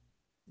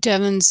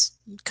Devon's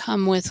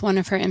come with one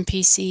of her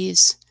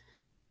NPCs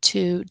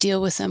to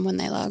deal with them when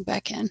they log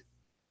back in.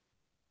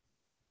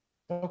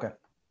 Okay.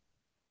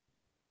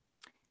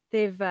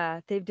 They've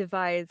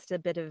devised a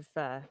bit of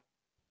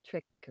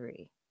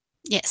trickery.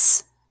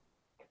 Yes.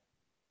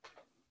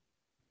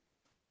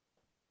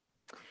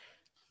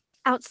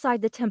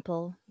 Outside the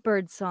temple,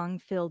 birdsong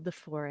filled the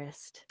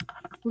forest.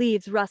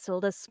 Leaves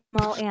rustled as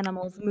small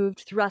animals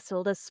moved through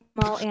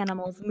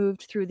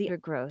the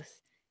undergrowth.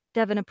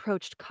 Devon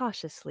approached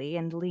cautiously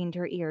and leaned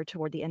her ear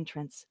toward the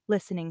entrance,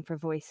 listening for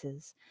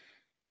voices.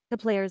 The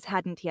players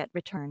hadn't yet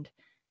returned.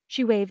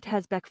 She waved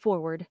Hesbeck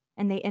forward,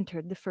 and they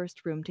entered the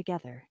first room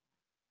together.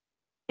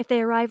 If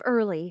they arrive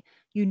early,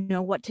 you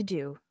know what to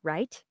do,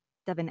 right?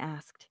 Devon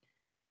asked.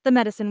 The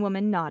medicine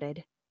woman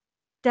nodded.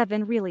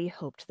 Devon really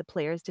hoped the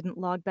players didn't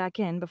log back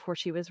in before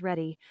she was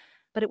ready,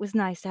 but it was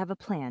nice to have a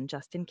plan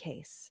just in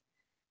case.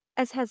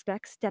 As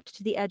Hesbeck stepped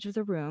to the edge of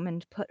the room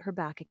and put her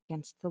back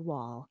against the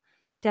wall,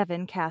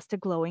 Devon cast a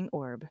glowing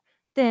orb,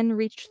 then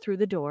reached through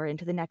the door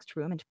into the next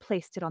room and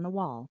placed it on the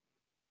wall.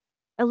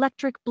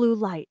 Electric blue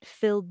light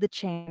filled the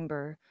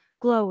chamber,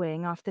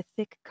 glowing off the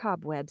thick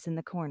cobwebs in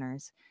the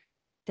corners.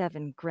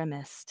 Devon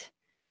grimaced.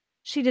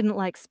 She didn't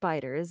like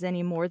spiders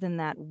any more than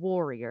that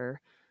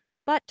warrior,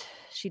 but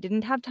she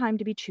didn't have time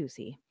to be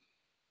choosy.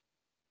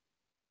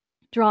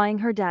 Drawing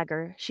her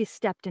dagger, she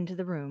stepped into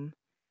the room.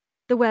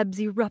 The webs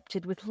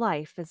erupted with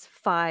life as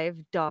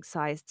 5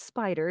 dog-sized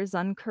spiders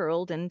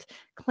uncurled and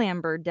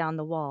clambered down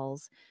the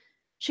walls.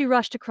 They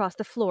rushed across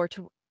the floor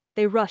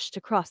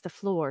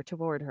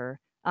toward her,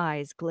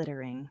 eyes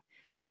glittering.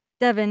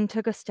 Devon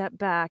took a step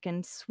back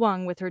and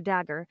swung with her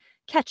dagger,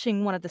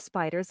 catching one of the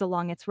spiders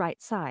along its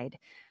right side.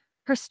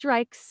 Her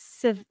strike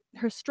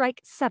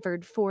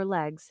severed 4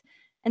 legs,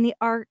 and the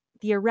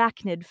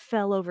arachnid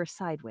fell over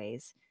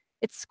sideways.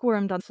 It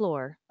squirmed on the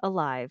floor,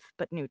 alive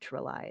but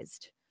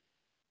neutralized.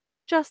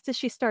 Just as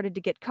she started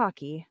to get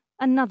cocky,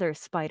 another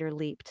spider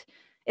leaped.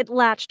 It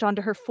latched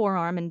onto her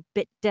forearm and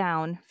bit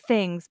down,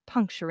 fangs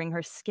puncturing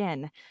her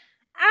skin.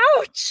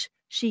 "Ouch!"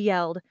 she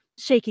yelled,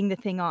 shaking the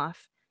thing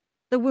off.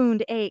 The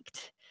wound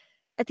ached.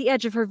 At the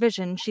edge of her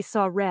vision, she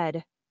saw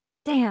red.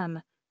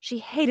 Damn, she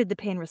hated the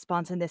pain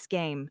response in this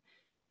game.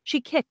 She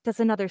kicked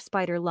as another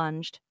spider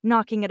lunged,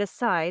 knocking it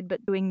aside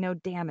but doing no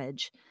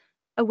damage.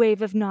 A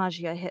wave of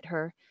nausea hit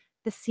her.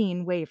 The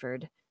scene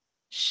wavered.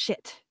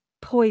 Shit.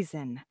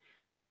 Poison.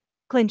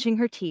 Clenching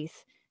her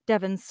teeth,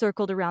 Devon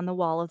circled around the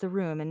wall of the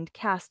room and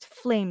cast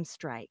Flame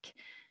Strike.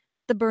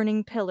 The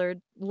burning pillar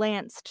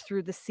lanced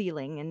through the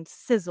ceiling and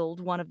sizzled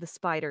one of the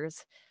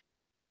spiders.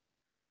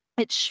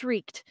 It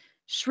shrieked,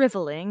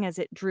 shriveling as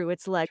it drew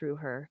its leg through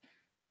her.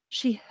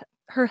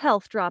 Her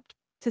health dropped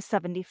to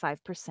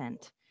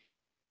 75%.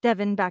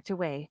 Devon backed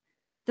away,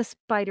 the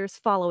spiders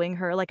following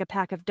her like a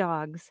pack of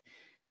dogs.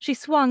 She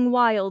swung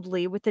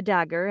wildly with the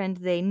dagger, and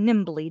they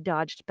nimbly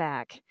dodged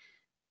back.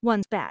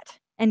 One spat,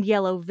 and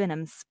yellow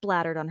venom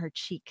splattered on her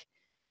cheek.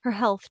 Her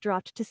health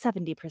dropped to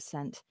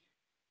 70%.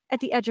 At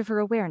the edge of her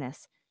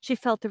awareness, she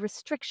felt the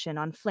restriction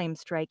on Flame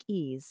Strike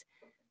ease.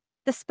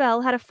 The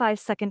spell had a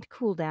 5-second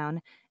cooldown,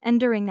 and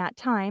during that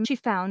time, she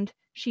found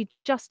she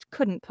just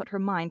couldn't put her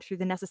mind through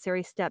the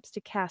necessary steps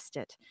to cast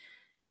it.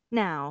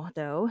 Now,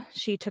 though,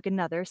 she took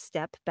another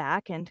step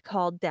back and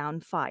called down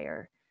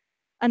fire.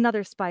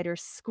 Another spider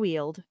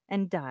squealed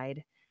and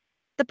died.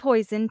 The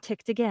poison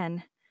ticked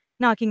again,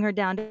 knocking her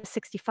down to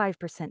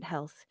 65%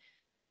 health.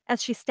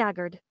 As she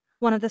staggered,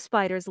 one of the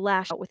spiders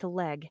lashed out with a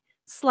leg,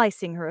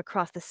 slicing her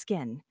across the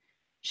skin.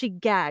 She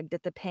gagged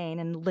at the pain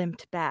and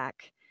limped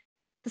back.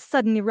 The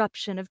sudden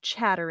eruption of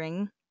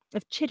chittering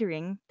and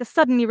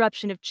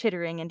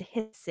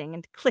hissing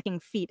and clicking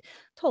feet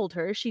told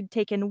her she'd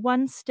taken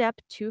one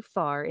step too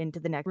far into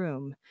the next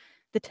room,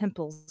 the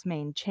temple's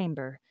main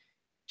chamber.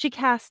 She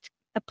cast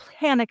a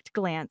panicked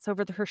glance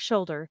over her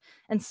shoulder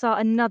and saw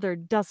another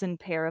dozen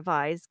pairs of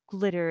eyes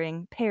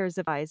glittering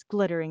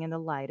in the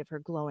light of her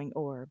glowing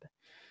orb.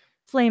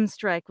 Flame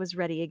Strike was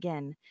ready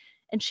again,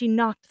 and she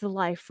knocked the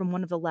life from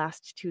one of the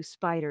last 2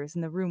 spiders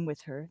in the room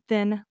with her,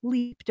 then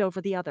leaped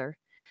over the other.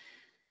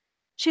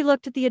 She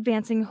looked at the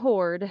advancing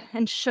horde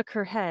and shook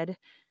her head.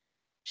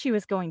 She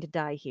was going to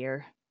die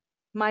here.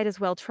 Might as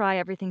well try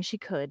everything she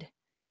could.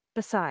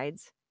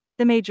 Besides,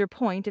 the major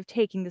point of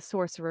taking the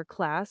sorcerer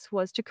class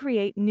was to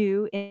create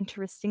new,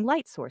 interesting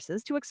light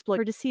sources to exploit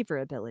her deceiver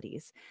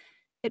abilities.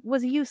 It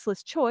was a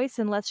useless choice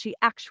unless she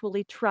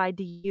actually tried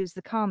to use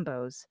the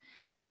combos.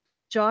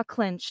 Jaw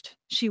clenched,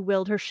 she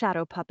willed her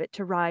shadow puppet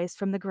to rise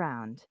from the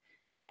ground.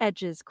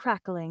 Edges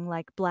crackling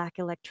like black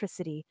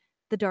electricity,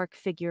 the dark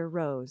figure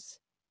rose.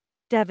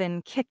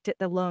 Devon kicked at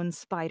the lone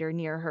spider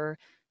near her,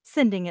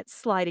 sending it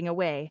sliding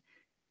away,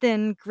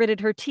 then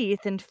gritted her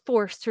teeth and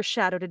forced her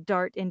shadow to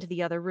dart into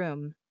the other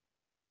room.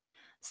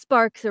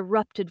 Sparks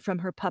erupted from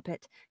her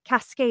puppet,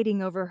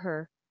 cascading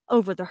over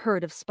the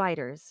herd of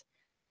spiders.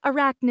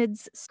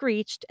 Arachnids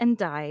screeched and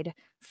died,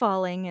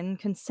 falling in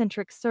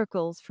concentric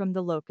circles from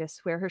the locus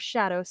where her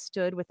shadow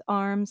stood with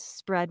arms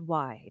spread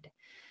wide.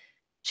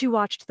 She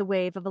watched the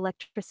wave of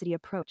electricity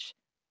approach,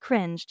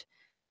 cringed,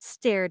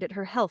 stared at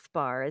her health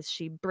bar as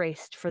she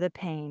braced for the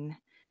pain.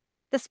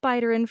 The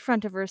spider in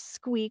front of her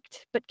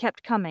squeaked, but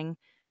kept coming.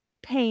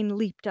 Pain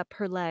lapped up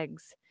her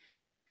legs.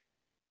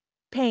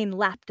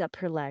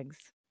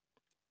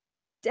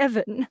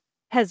 "Devon,"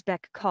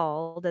 Hesbeck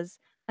called as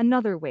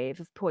another wave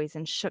of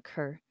poison shook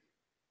her.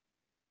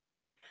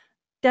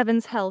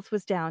 Devon's health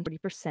was down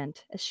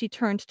 40% as she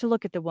turned to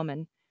look at the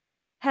woman.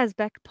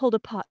 Hesbeck pulled a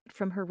pot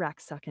from her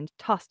rucksack and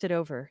tossed it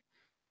over.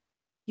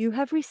 "You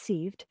have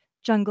received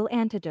Jungle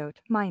Antidote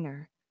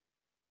Minor."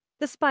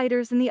 The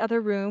spiders in the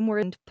other room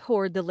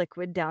poured the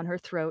liquid down her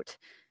throat.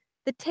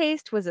 The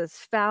taste was as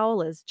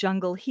foul as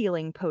Jungle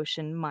Healing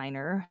Potion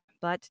Minor,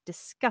 but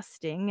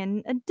disgusting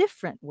in a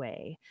different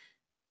way.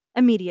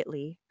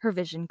 Immediately, her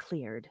vision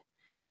cleared.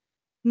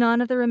 None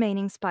of the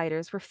remaining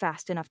spiders were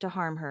fast enough to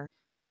harm her.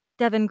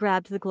 Devon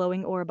grabbed the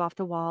glowing orb off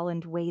the wall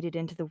and waded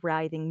into the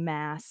writhing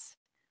mass.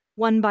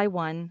 One by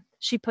one,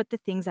 she put the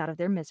things out of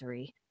their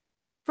misery.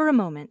 For a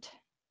moment,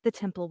 the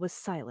temple was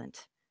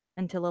silent,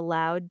 until a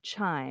loud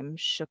chime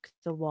shook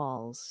the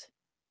walls.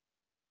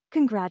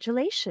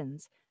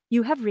 Congratulations!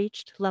 You have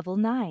reached level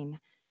 9.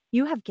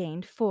 You have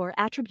gained 4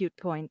 attribute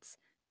points.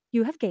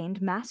 You have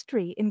gained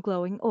Mastery in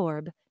Glowing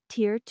Orb,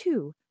 Tier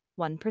 2,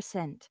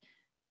 1%.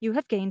 You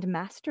have gained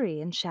Mastery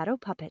in Shadow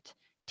Puppet,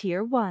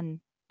 Tier 1,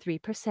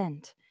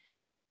 3%.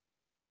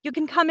 You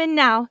can come in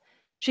now,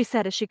 she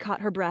said as she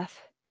caught her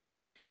breath.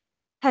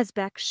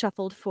 Hesbeck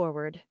shuffled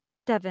forward.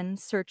 Devon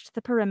searched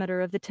the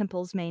perimeter of the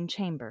temple's main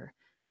chamber.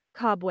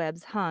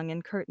 Cobwebs hung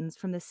in curtains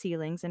from the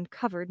ceilings and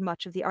covered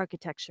much of the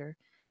architecture.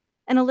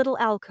 In a little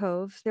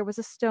alcove, there was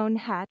a stone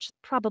hatch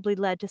that probably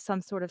led to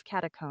some sort of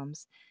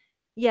catacombs.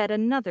 Yet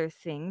another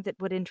thing that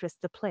would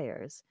interest the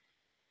players.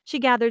 She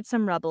gathered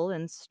some rubble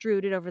and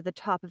strewed it over the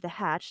top of the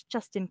hatch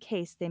just in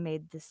case they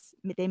made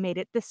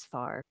it this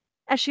far.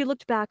 As she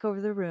looked back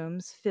over the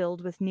rooms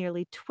filled with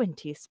nearly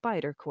 20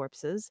 spider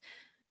corpses,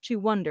 she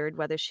wondered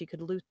whether she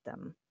could loot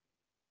them.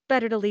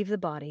 Better to leave the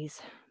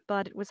bodies,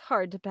 but it was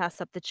hard to pass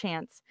up the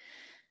chance.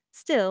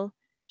 Still,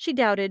 she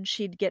doubted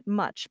she'd get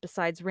much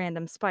besides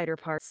random spider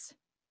parts.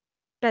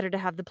 Better to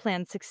have the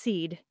plan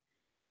succeed.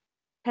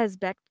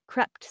 Hesbeck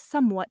crept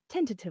somewhat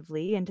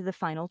tentatively into the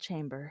final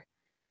chamber.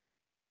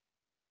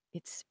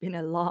 It's been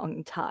a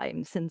long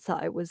time since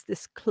I was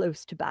this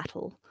close to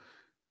battle.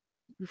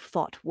 You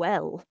fought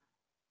well.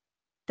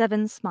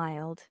 Devon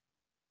smiled.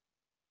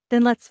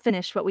 Then let's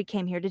finish what we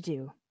came here to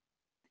do.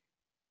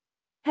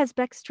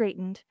 Hesbeck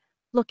straightened,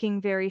 looking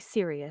very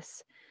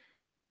serious.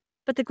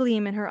 But the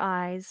gleam in her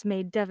eyes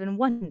made Devon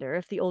wonder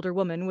if the older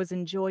woman was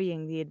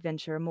enjoying the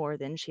adventure more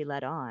than she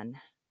let on.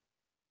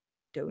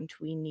 Don't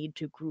we need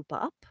to group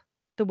up?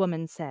 The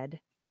woman said.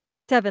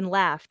 Devon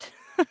laughed.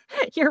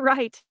 You're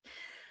right.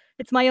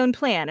 It's my own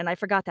plan, and I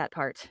forgot that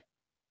part.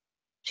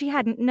 She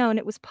hadn't known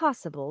it was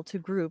possible to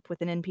group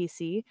with an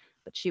NPC,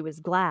 but she was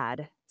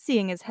glad,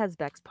 seeing as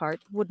Hesbeck's part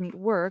wouldn't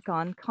work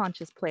on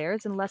conscious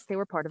players unless they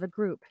were part of a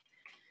group.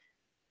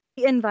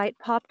 The invite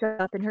popped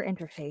up in her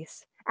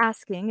interface,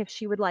 asking if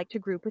she would like to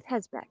group with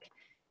Hesbeck.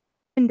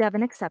 When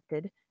Devon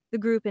accepted, the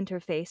group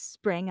interface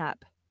sprang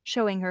up,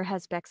 showing her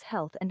Hesbeck's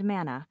health and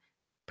mana.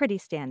 Pretty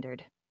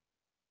standard.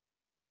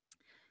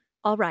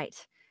 All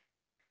right.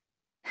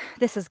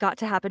 This has got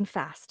to happen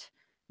fast.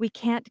 We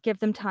can't give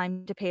them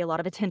time to pay a lot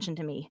of attention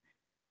to me.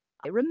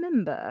 I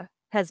remember,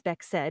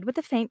 Hesbeck said with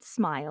a faint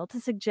smile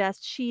to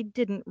suggest she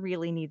didn't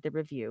really need the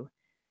review.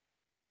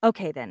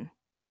 Okay then,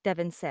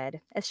 Devon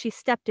said as she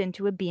stepped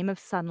into a beam of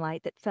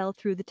sunlight that fell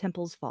through the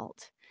temple's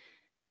vault.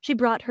 She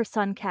brought her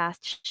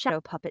sun-cast shadow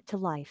puppet to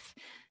life,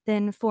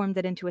 then formed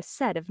it into a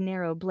set of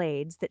narrow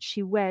blades that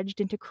she wedged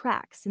into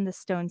cracks in the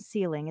stone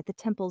ceiling at the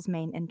temple's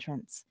main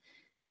entrance.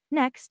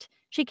 Next,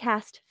 she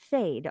cast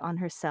Fade on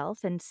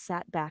herself and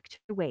sat back to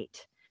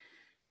wait.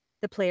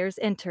 The players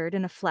entered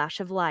in a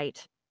flash of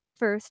light.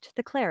 First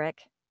the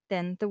cleric,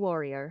 then the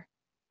warrior.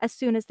 As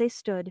soon as they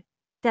stood,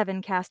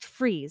 Devon cast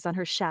Freeze on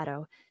her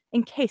shadow,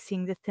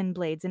 encasing the thin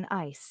blades in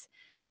ice.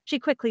 She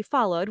quickly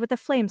followed with a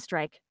flame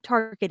strike,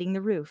 targeting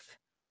the roof.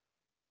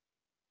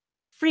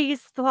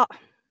 Freeze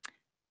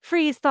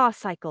thaw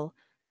cycle.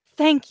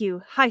 Thank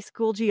you, high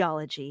school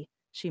geology,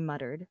 she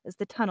muttered as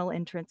the tunnel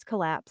entrance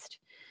collapsed.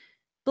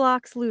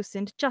 Blocks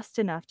loosened just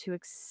enough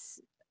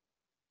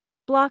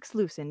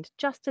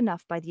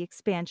by the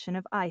expansion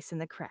of ice in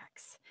the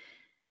cracks.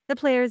 The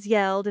players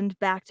yelled and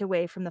backed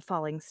away from the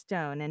falling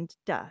stone and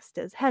dust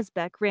as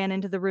Hesbeck ran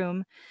into the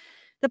room.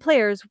 The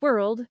players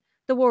whirled,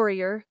 the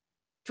warrior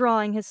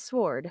drawing his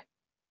sword.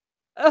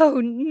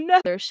 Oh no!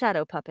 Their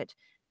shadow puppet,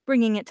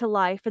 bringing it to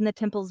life in the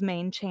temple's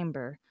main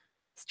chamber.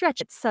 Stretch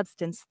its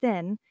substance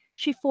thin,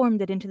 she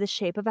formed it into the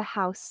shape of a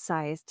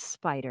house-sized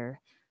spider.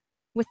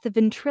 With the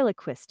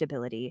ventriloquist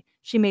ability,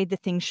 she made the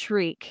thing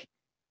shriek.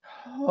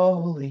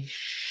 Holy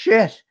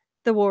shit!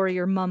 The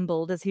warrior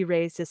mumbled as he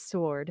raised his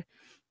sword.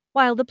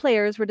 While the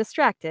players were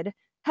distracted,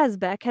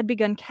 Hesbeck had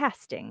begun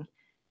casting.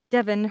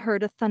 Devon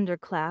heard a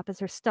thunderclap as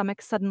her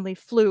stomach suddenly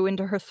flew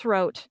into her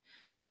throat.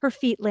 Her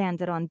feet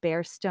landed on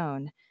bare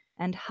stone,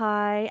 and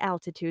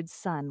high-altitude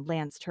sun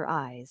lanced her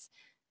eyes.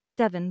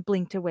 Devon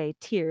blinked away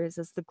tears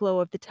as the glow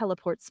of the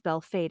teleport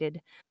spell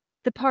faded.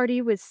 The party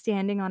was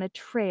standing on a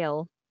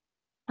trail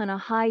on a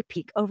high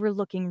peak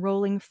overlooking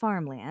rolling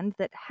farmland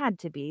that had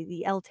to be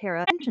the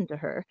Elterra attention to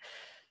her.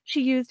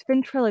 She used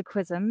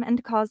ventriloquism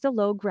and caused a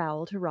low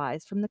growl to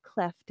rise from the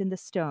cleft in the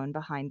stone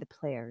behind the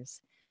players.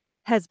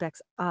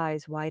 Hesbeck's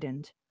eyes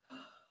widened.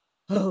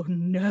 Oh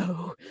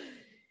no!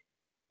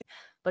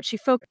 But she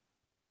focused.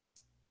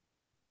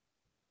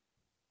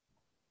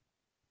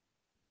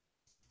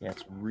 Yeah,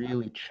 it's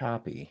really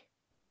choppy.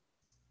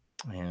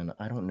 And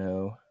I don't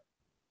know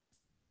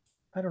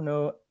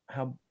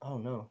how. Oh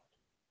no.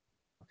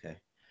 Okay.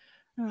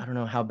 I don't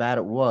know how bad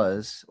it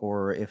was,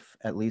 or if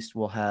at least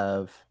we'll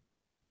have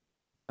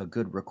a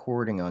good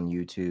recording on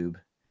YouTube.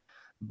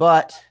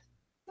 But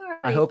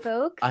I hope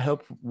folks. I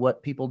hope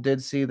what people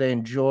did see they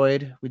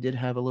enjoyed. We did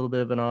have a little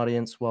bit of an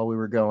audience while we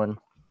were going,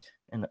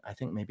 and I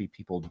think maybe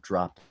people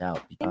dropped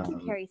out. Thank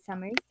you, Carrie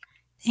Summers.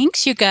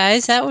 Thanks, you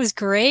guys. That was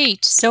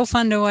great. So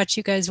fun to watch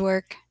you guys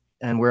work.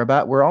 And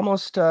we're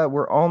almost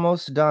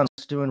done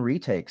doing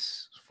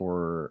retakes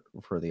for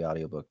the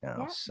audiobook now.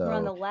 Yeah, So we're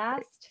on the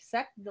last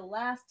cluster.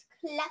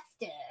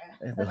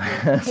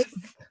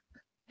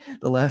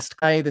 the last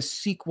guy, the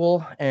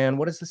sequel, and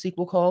what is the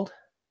sequel called?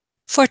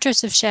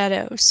 Fortress of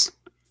Shadows.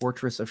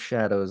 Fortress of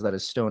Shadows. That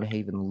is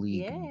Stonehaven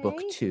League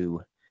Book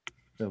 2.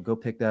 So go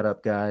pick that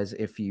up, guys,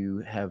 if you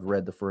have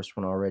read the first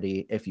one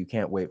already. If you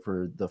can't wait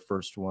for the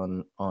first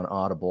one on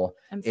Audible.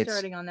 I'm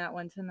starting on that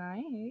one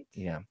tonight.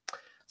 Yeah.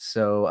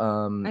 So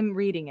I'm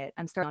reading it.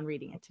 I'm starting on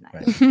reading it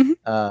tonight.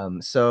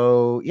 Right.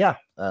 So yeah,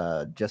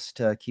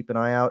 just keep an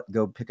eye out.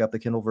 Go pick up the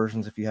Kindle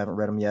versions if you haven't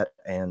read them yet.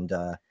 And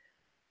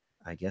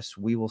I guess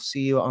we will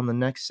see you on the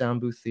next Sound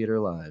Booth Theater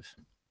Live.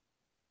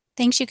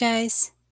 Thanks, you guys.